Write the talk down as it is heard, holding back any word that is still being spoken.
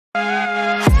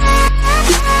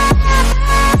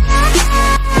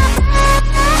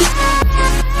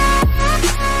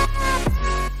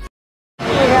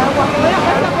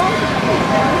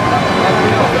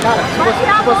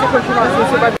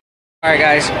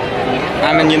guys,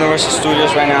 I'm in Universal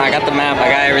Studios right now. I got the map,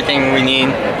 I got everything we need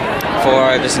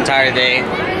for this entire day.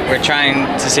 We're trying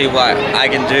to see what I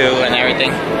can do and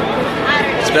everything.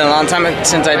 It's been a long time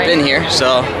since I've been here,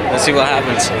 so let's see what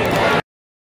happens.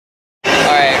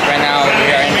 Alright, right now we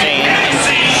are entering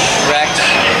into Shrek's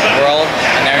world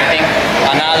and everything.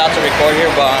 I'm not allowed to record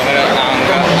here, but I'm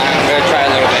gonna try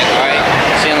a little bit, alright?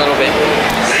 See you in a little bit.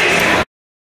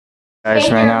 Guys,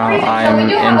 right now I'm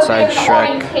inside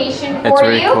Shrek. It's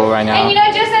really cool right now.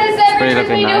 It's pretty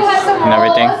looking nice and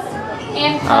everything.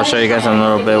 I'll show you guys in a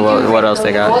little bit what else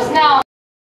they got.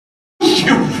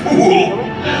 You fool!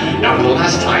 Now for the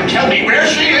last time, tell me where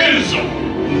she is!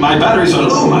 My batteries are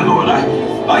low, my lord.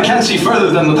 I can't see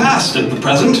further than the past at the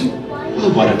present.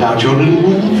 Well, what about your little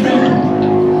wolf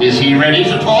friend? Is he ready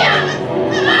to talk?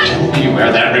 Tell me where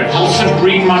that repulsive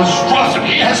green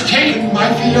monstrosity has taken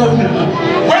my Fiona.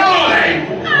 Where are they?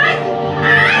 I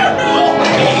don't know.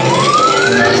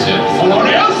 That's it.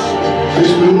 Felonious?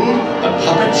 This move, the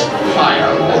puppet's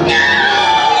fire.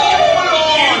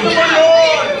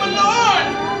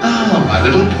 Ah, my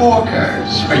little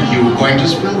porkers. Are you going to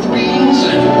spill the beans?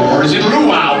 Or is it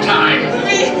luau time?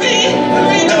 We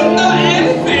don't know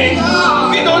anything.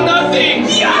 We know nothing.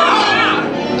 Yeah!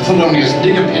 The Felonious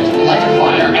dig a pit, light a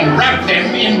fire, and wrap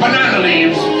them in banana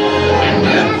leaves. And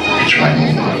then reach my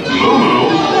name. Enough!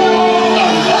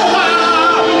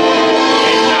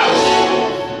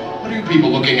 What are you people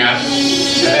looking at?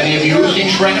 Have any of you seen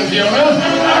Shrek and Fiona?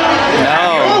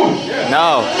 No.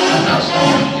 No. Now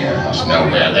someone here must know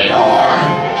where they are.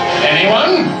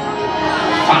 Anyone?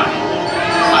 Fine.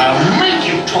 I'll make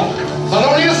you talk.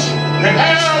 Felonious,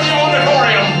 prepare the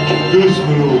auditorium. Yes,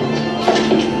 my lord.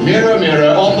 Mirror,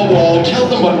 mirror on the wall, tell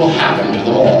them what will happen to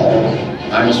them all.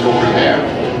 I must go prepare.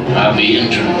 I'll be in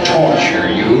to torture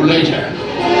you later.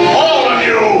 All of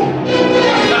you!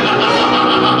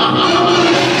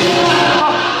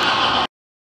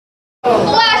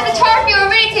 Blast the tarp you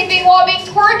already taping while being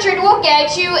tortured will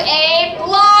get you a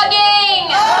flogging!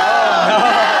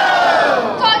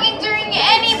 Talking during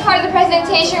any part of the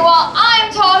presentation while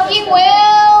I'm talking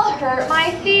will hurt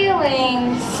my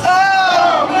feelings.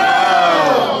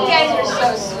 You guys are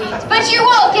so sweet. But you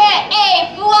will get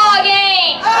a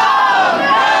flogging!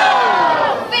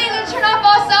 Failing to turn off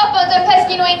all cell phones of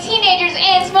pesky annoying teenagers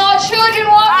and small children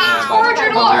while being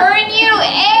tortured will earn you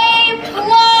a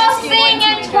flossing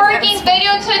and twerking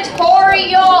video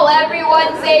tutorial.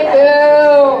 Everyone say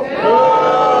boo!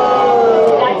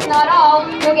 That's not all.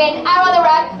 You'll get out on the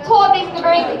rack, 12 days in the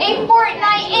ring, a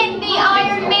fortnight in the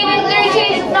Iron Maiden 30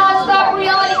 days non-stop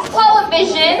reality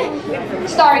television,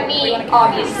 starring me,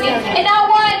 obviously, and not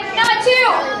one, not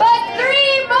two, but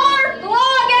 3 more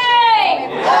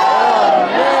flogging!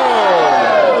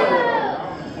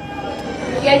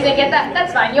 You guys didn't get that?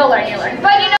 That's fine. You'll learn.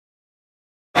 But you know.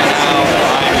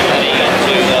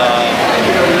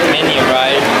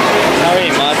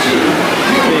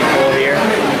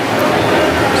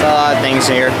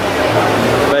 Here,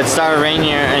 but it started raining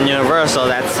in Universal.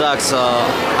 That sucks. So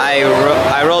I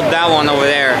rode that one over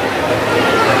there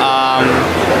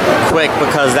quick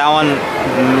because that one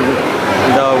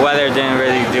the weather didn't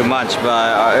really do much,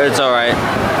 but it's all right.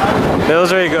 It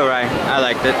was really good, right? I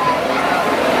liked it.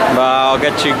 But I'll be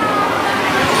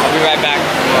right back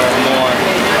for more.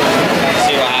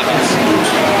 See what happens.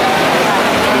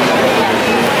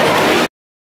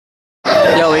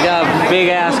 Yo, we got a big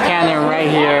ass canyon right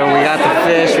here. We got the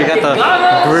fish, we got the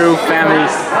Gru family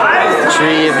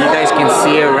tree, if you guys can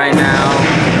see it right now.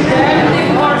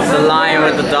 The lion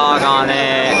with the dog on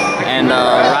it, and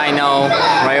the rhino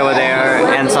right over there,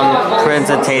 and some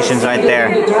presentations right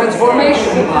there.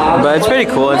 But it's pretty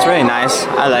cool, it's really nice.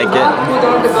 I like it.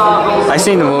 I've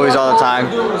seen the movies all the time.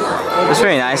 It's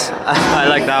pretty nice. I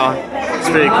like that one. It's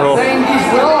pretty cool.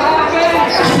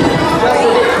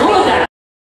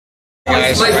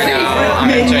 Guys, right now I'm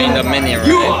entering the mini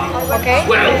ride. Okay.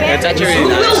 It's actually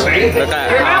really nice. Look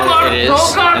at how it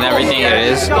is and everything it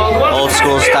is. Old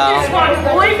school style.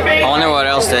 I wonder what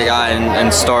else they got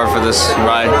in store for this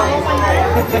ride.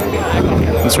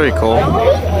 It's pretty cool.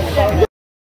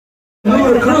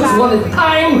 New recruits one at a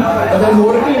time, and I'm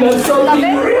working on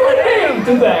something really big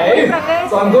today.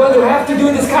 So I'm going to have to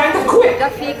do this kind of quick.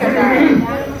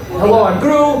 Hello, I'm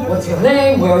Gru. What's your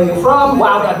name? Where are you from?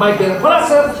 Wow, that might be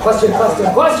impressive. Question.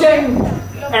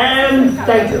 And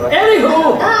thank you.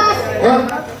 Anywho,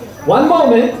 one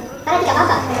moment.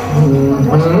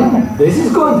 This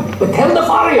is good. But tell the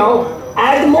Fario,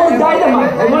 add more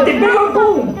dynamite. I want a bigger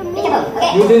boom.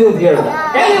 You didn't hear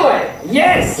that. Anyway,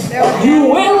 yes, you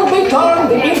will be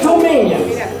turned into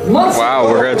minions. Wow,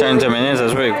 we're gonna turn into minions.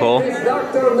 That's pretty cool. Apparently,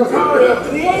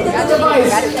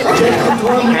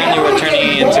 we're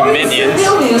turning into minions,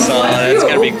 so that's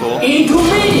gonna be cool. Into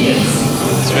minions.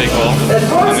 It's pretty cool.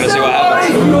 I'm gonna see what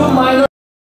happens.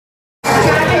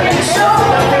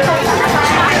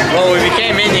 Well, we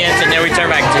became minions, and then we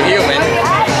turned back to human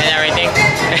and everything.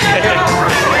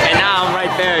 And now I'm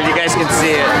right there. You guys can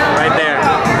see it right there.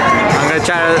 I'm gonna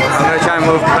try to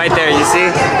move right there. You see?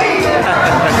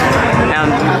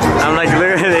 I'm like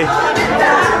literally.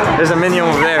 There's a minion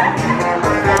over there.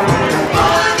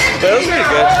 But it was pretty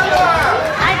good.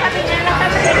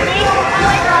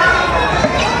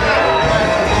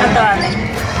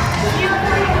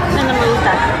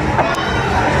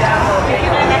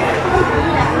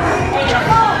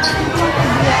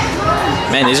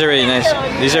 Man, these are really nice.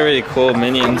 These are really cool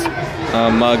minions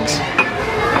mugs.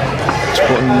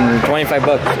 25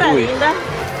 bucks. Ooh.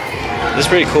 This is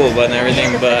pretty cool, but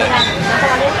everything. But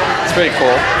it's pretty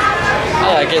cool.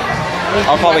 I like it.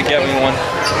 I'll probably get me one.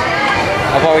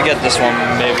 I'll probably get this one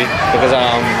maybe because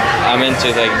I'm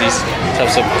into like these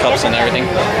types of cups and everything.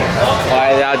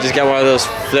 I'll just get one of those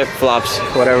flip flops,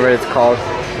 whatever it's called.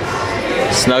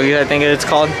 Snuggies, I think it's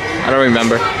called. I don't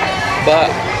remember.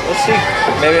 But we'll see.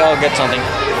 Maybe I'll get something.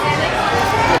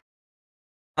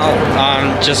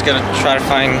 I'm just gonna trying to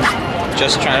find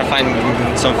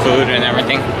some food and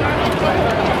everything.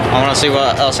 I want to see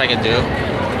what else I can do.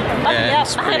 Yeah.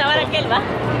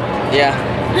 Yeah.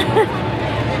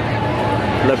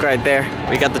 Look right there.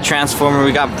 We got the Transformer.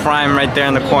 We got Prime right there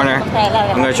in the corner.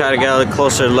 I'm gonna try to get a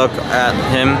closer look at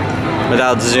him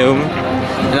without zoom.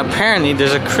 And apparently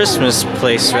there's a Christmas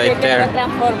place right there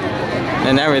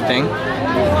and everything.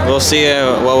 We'll see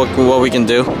what we can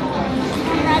do.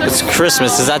 It's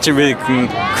Christmas. It's actually really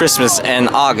Christmas in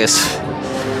August.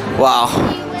 Wow,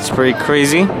 it's pretty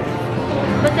crazy.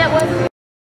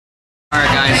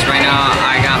 Alright guys, right now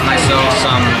I got myself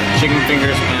some chicken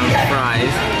fingers and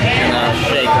fries and a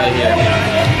shake right here.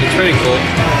 It's pretty cool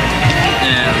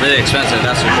and really expensive,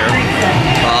 that's for sure.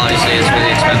 Well, obviously it's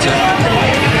really expensive,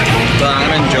 but I'm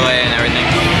gonna enjoy it and everything.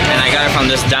 And I got it from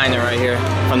this diner right here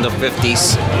from the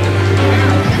 50s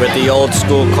with the old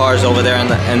school cars over there and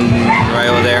right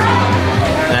over there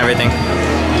and everything.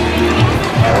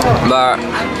 But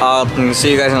I'll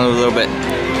see you guys in a little bit.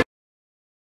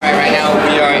 Right now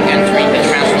we are entering the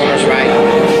Transformers ride.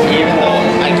 Even though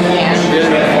I can't really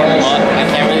record a lot, I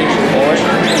can't really record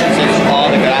since all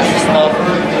the glass and stuff.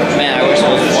 Man, I wish there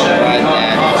was one ride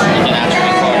that you can actually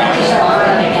record on.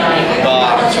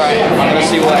 But I'm gonna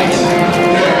see what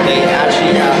they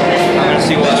actually have. I'm gonna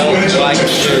see what else I can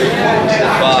do.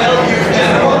 But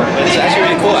it's actually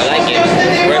really cool. I like it.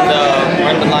 We're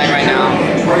in the line right now.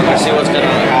 We're gonna see what's gonna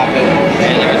happen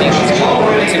and everything. Let's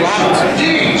see what happens.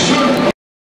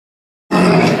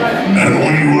 And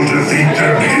we will defeat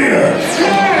them here.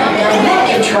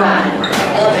 Megatron,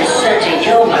 love is such a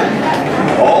human.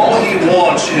 All he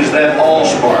wants is that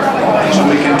Allspark, so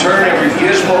we can turn every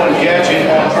gizmo and gadget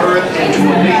on Earth into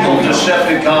a lethal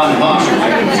Decepticon monster.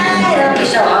 Don't be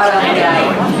so hard on the guy.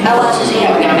 How else is he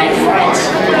ever gonna make friends?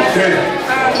 Hey,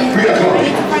 we got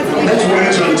going. Let's win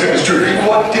this on the test tree.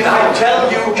 What did I tell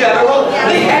you, General?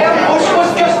 The ambush was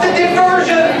just a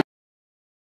diversion!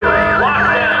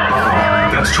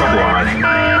 That's trouble, all right.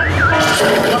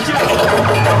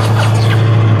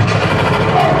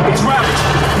 It's Ravage.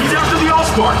 He's after the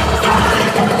Allspark.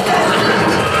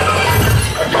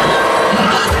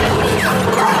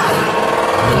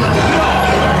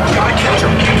 Gotta catch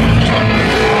him.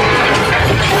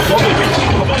 Bumblebee,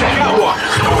 up on the catwalk.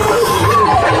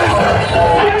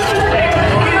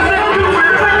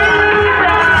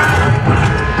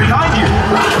 Behind you.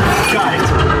 Got it.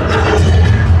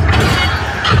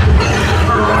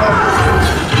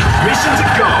 Mission to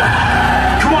go.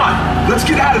 Come on, let's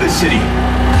get out of this city.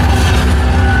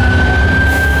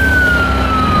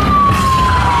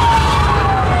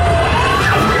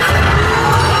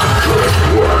 Good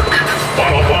work.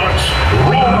 Autobots,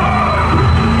 roll!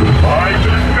 I'm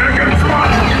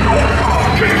Megatron!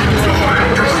 Kings of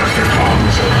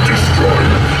Decepticons, destroy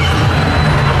them.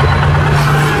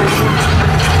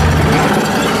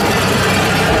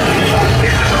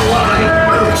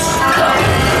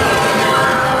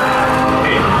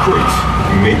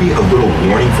 Maybe a little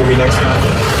warning for me next time?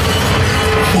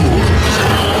 Fools!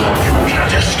 You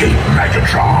can't escape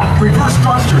Megatron! Reverse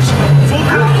thrusters! Full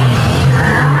power!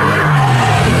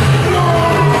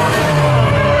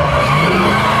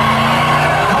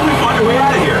 How do we find a way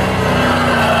out of here?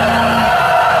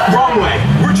 Wrong way!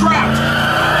 We're trapped!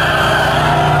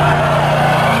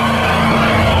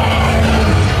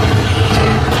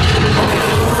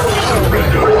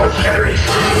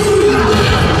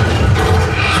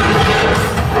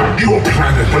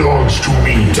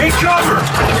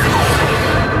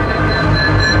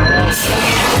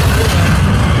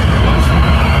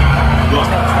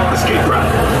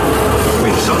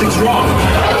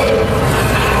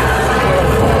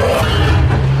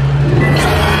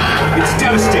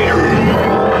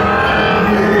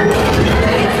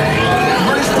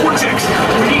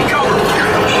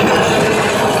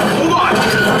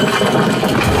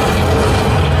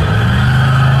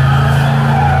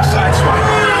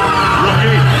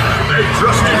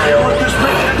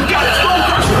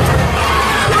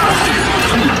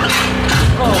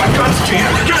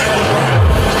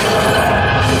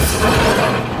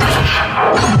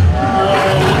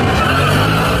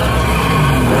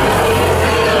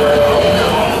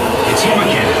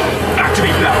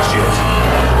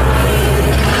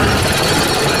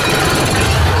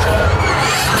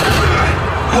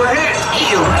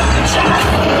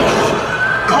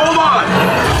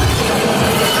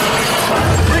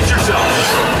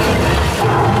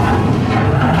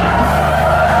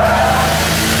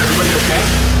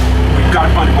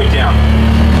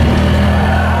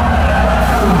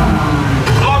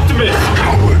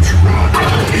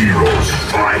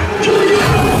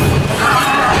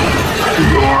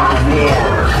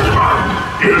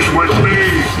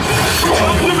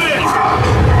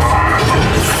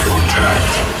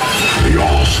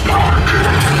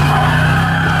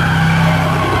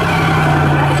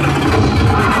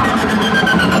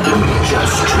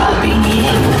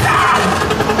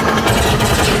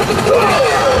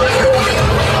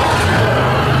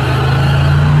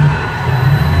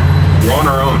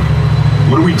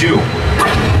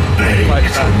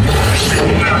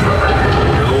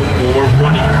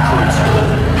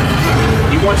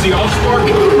 Where's the Allspark?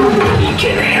 He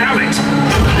can have it.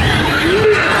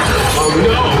 Oh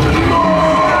no.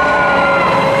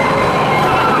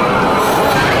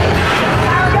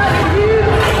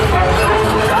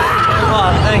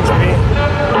 Oh, thanks, B.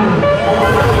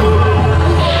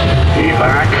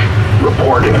 Evac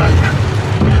reporting.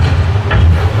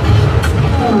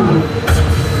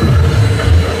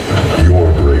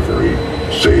 Your bravery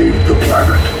saved the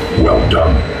planet. Well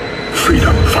done,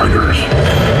 freedom fighters.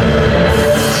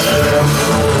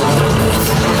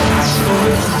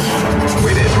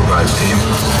 Way to improvise, team.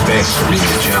 Thanks for meeting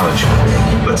the challenge.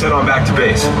 Let's head on back to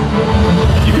base.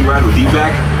 You can ride with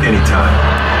evac anytime.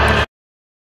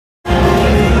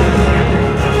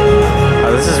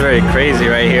 Oh, this is very crazy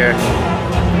right here.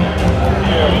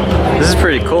 This is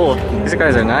pretty cool. These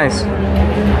guys are nice.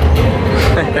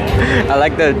 I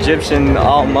like the Egyptian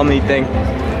all mummy thing.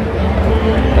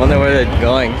 Wonder where they're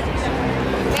going.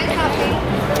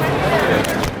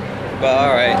 But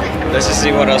alright, let's just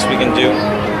see what else we can do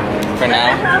for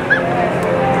now.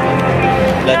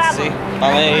 Let's see.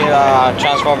 How many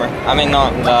Transformer? I mean,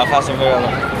 no, the Fast and Furious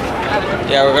one.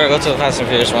 Yeah, we're gonna go to the Fast and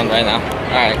Furious one right now.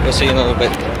 Alright, we'll see you in a little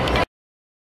bit.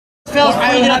 Fellas,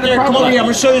 I get out there. Come over here. I'm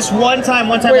gonna show you this one time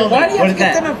only. What is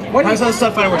that? How's how the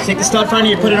stuff finder works? Take the stuff finder,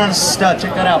 you put it on a stud.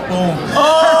 Check that out. Boom.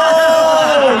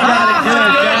 Oh!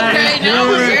 Got it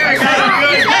good.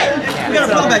 We got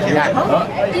a problem back here.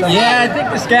 Yeah, I think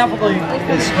the scaffolding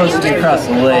is supposed to be across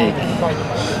the lake.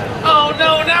 Oh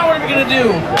no! Now what are we gonna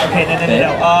do? Okay,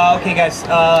 no. Okay, guys.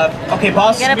 Okay,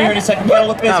 boss is gonna be here in a second. We gotta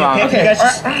look busy. Okay, you guys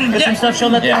just get some stuff. Show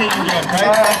them that thing that you're doing,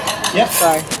 right? Yep.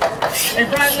 Sorry. Hey,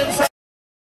 Brian,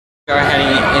 We are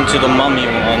heading into the Mummy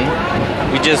one.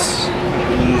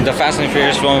 The Fast and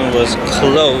Furious one was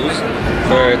closed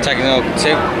for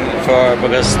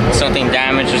because something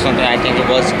damaged or something, I think it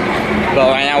was. But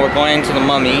right now we're going into the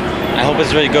Mummy. I hope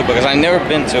it's really good because I've never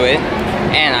been to it,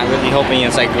 and I'm really hoping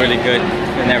it's like really good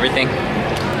and everything.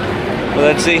 But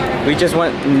let's see. We just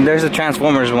went. There's a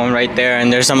Transformers one right there,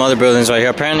 and there's some other buildings right here.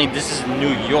 Apparently this is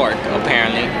New York.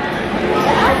 Apparently.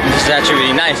 This is actually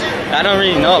really nice. I don't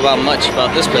really know about much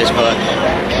about this place, but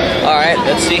alright,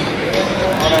 let's see.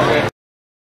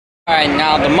 Alright,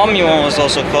 now the Mummy one was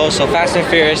also closed, so Fast and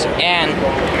Furious and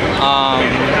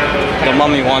the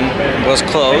Mummy one was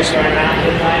closed.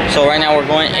 So right now we're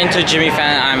going into Jimmy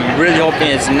Fallon. I'm really hoping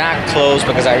it's not closed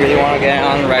because I really want to get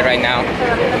on right now.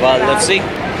 But let's see.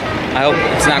 I hope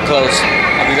it's not closed.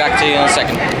 I'll be back to you in a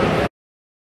second.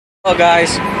 Hello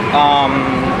guys.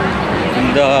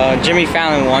 The Jimmy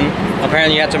Fallon one,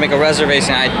 apparently you have to make a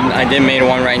reservation. I did make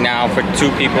one right now for 2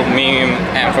 people, me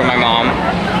and for my mom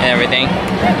and everything.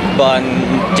 But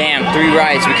damn, 3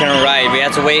 rides we couldn't ride. We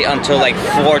had to wait until like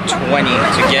 4:20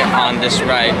 to get on this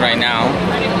ride right now.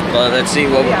 But let's see.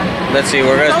 We're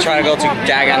gonna try to go to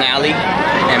Dagon Alley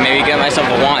and maybe get myself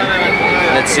a wand.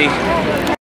 Let's see.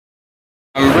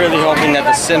 I'm really hoping that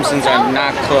the Simpsons are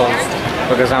not closed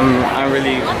because I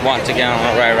really want to get on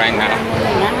a ride right now.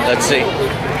 Let's see.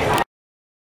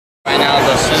 Right now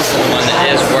the Simpsons one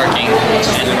is working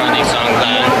and running, so I'm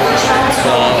glad.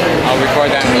 So I'll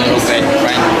record that in a little bit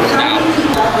right now.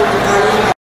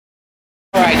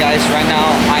 Alright guys, right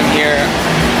now I'm here.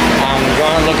 I'm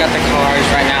going to look at the cars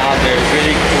right now. They're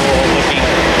really cool looking.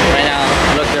 Right now,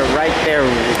 look, they're right there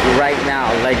right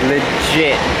now. Like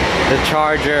legit. The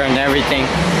charger and everything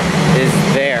is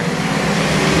there.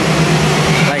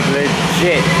 Like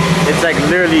legit. It's like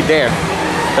literally there.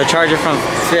 The charger from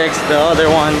 6, the other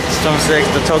one from 6,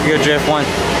 the Tokyo Drift one,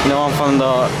 the one from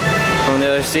the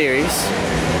other series.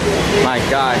 My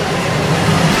god.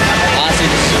 Honestly,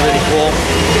 this is really cool.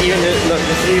 Even look,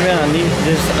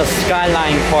 there's a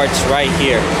Skyline parts right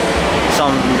here.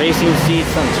 Some racing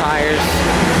seats, some tires.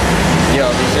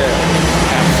 Yo, these are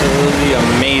absolutely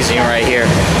amazing right here.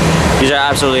 These are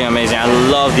absolutely amazing. I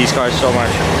love these cars so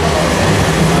much.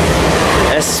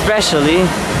 Especially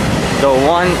the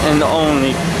one and the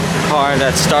only car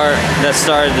that started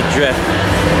the drift.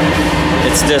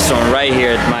 It's this one right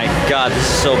here. My god, this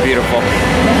is so beautiful.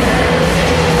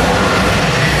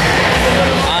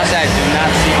 Honestly, I do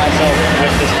not see myself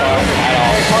with this car at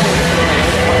all.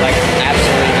 Like,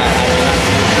 absolutely not. I do not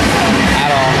see it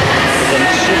at all. It's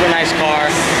a super nice car.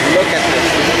 Look at this.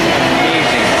 This is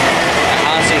amazing.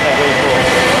 Honestly, it's really cool.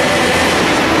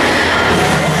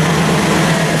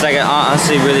 It's like an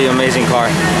honestly really amazing car.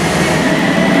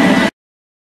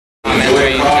 I'm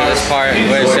entering to this part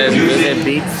where it says Visit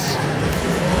Beats.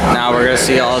 Now we're gonna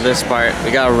see all this part. We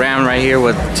got a Ram right here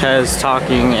with Tez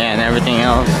talking and everything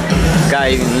else. Got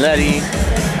even Letty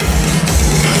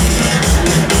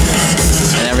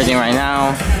and everything right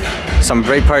now. Some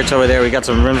brake parts over there. We got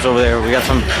some rims over there. We got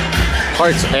some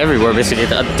parts everywhere, basically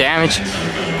the damaged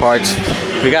parts.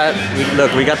 We got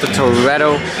the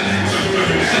Toretto.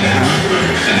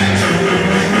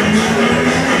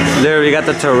 There, we got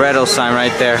the Toretto sign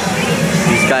right there.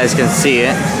 These guys can see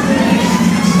it.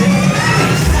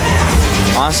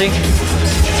 Honestly,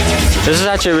 this is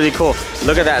actually really cool.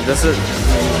 Look at that. This is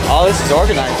all this is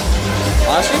organized.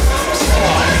 Honestly,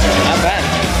 not bad.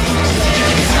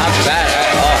 Not bad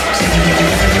at all.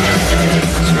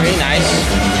 It's really nice.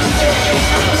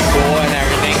 Cool and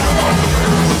everything.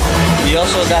 We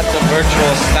also got the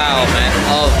virtual style, man,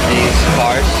 of these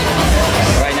cars.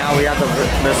 Right now we got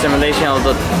the simulation of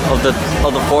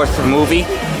the fourth movie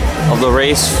of the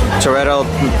race, Toretto,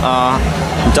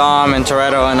 Dom and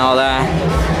Toretto and all that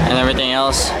and everything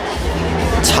else.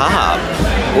 Top.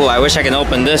 Oh, I wish I could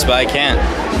open this, but I can't.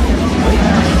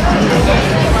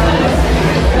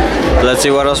 Let's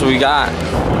see what else we got.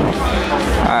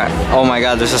 Alright. Oh my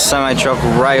god, there's a semi truck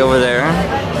right over there.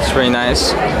 It's pretty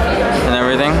nice. And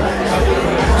everything.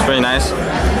 It's pretty nice.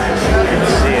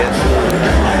 See it.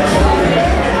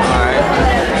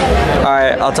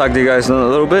 Alright, I'll talk to you guys in a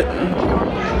little bit.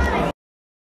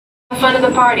 Fun of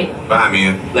the party. Bye,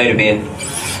 man. Later, man.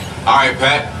 Alright,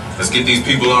 Pat. Let's get these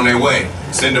people on their way.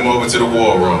 Send them over to the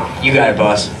war room. You got it,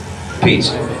 boss.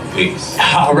 Peace. Peace.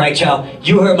 All right, y'all.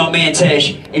 You heard my man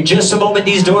Tej. In just a moment,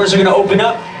 these doors are gonna open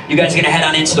up. You guys are gonna head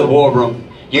on into the war room.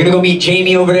 You're gonna go meet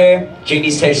Jamie over there.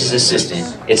 Jamie's Tej's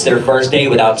assistant. It's their first day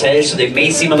without Tej, so they may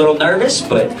seem a little nervous,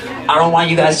 but I don't want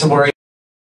you guys to worry.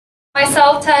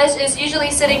 Myself, Tej is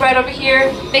usually sitting right over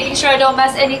here, making sure I don't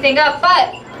mess anything up,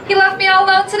 but he left me all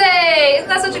alone today. Isn't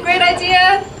that such a great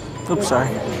idea? Oops, sorry.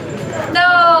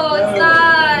 No, it's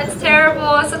not. It's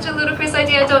terrible. It's such a ludicrous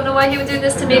idea. I don't know why he would do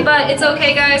this to me, but it's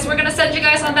okay, guys. We're gonna send you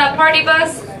guys on that party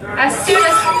bus as soon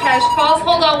as Tej calls.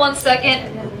 Hold on one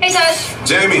second. Hey, Tej.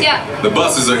 Jamie, yeah. The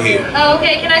buses are here. Oh,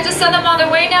 okay, can I just send them on their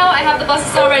way now? I have the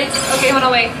buses already. Okay, hold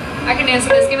on, wait. I can answer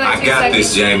this. Give me like 2 seconds. I got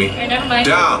this, Jamie. Okay, never mind.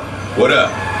 Dom, what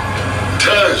up?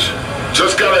 Tej,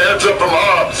 just got a heads up from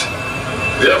Hobbs.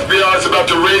 The FBI's about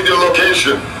to raid your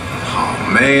location. Oh,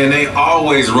 man, they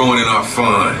always ruining our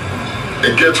fun.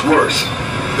 It gets worse.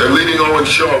 They're leading Owen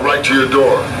Shaw right to your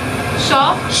door.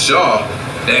 Shaw? Shaw?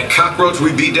 That cockroach we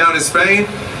beat down in Spain?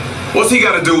 What's he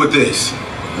got to do with this?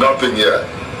 Nothing yet.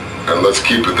 And let's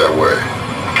keep it that way.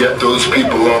 Get those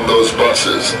people on those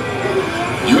buses.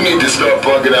 You need to start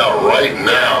bugging out right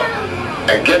now.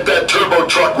 And get that turbo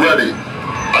truck ready.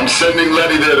 I'm sending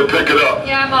Letty there to pick it up.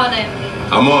 Yeah, I'm on it.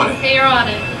 I'm on it. Okay, you're on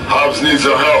it. Hobbs needs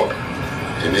our help.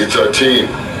 He needs our team.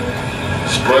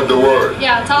 Spread the word.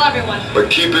 Yeah, tell everyone.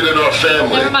 But keep it in our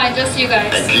family. Never mind, just you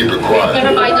guys. And keep it quiet.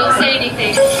 Never mind, don't say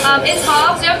anything. It's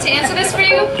Hobbs. Do you have to answer this for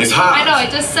you? It's Hobbs. I know, I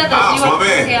just said that. Hobbs, you my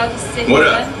man. Okay, I'll just say what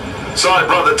up? Sorry,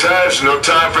 brother Tej, no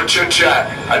time for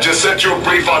chit-chat. I just sent you a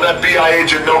brief on FBI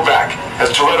agent Novak.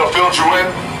 Has Toretto filled you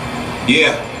in?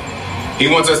 Yeah.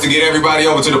 He wants us to get everybody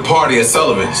over to the party at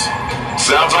Sullivan's.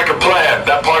 Sounds like a plan.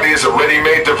 That party is a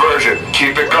ready-made diversion.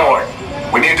 Keep it going.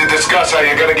 We need to discuss how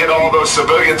you're going to get all those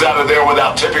civilians out of there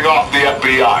without tipping off the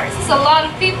FBI. This is a lot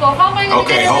of people. How am I going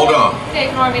to Okay, hold on. Okay,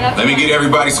 ignore me. That's Let me get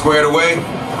everybody squared away,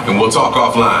 and we'll talk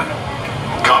offline.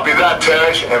 Copy that,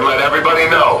 Tej, and let everybody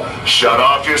know. Shut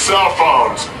off your cell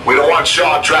phones. We don't want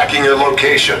Shaw tracking your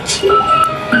locations.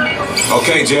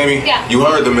 Okay, Jamie. Yeah. You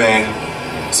heard the man.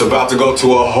 It's about to go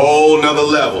to a whole nother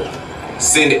level.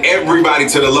 Send everybody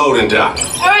to the loading dock.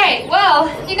 Alright, well,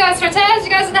 you guys heard Tej. You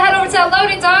guys need to head over to that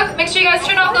loading dock. Make sure you guys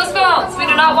turn off those phones. We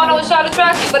do not want to Shaw to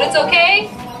track you, but it's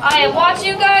okay. I am watching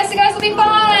you guys. You guys will be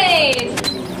fine.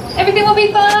 Everything will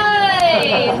be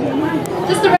fine.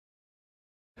 Just the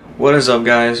What is up,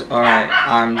 guys? Alright,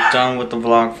 I'm done with the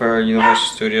vlog for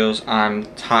Universal Studios. I'm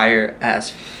tired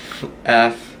as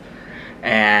F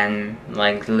and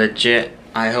like legit.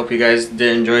 I hope you guys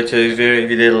did enjoy today's video. If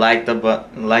you did, like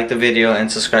the video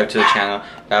and subscribe to the channel.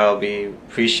 That will be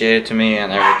appreciated to me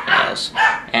and everything else.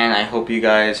 And I hope you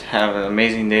guys have an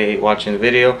amazing day watching the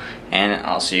video, and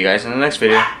I'll see you guys in the next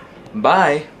video.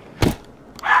 Bye!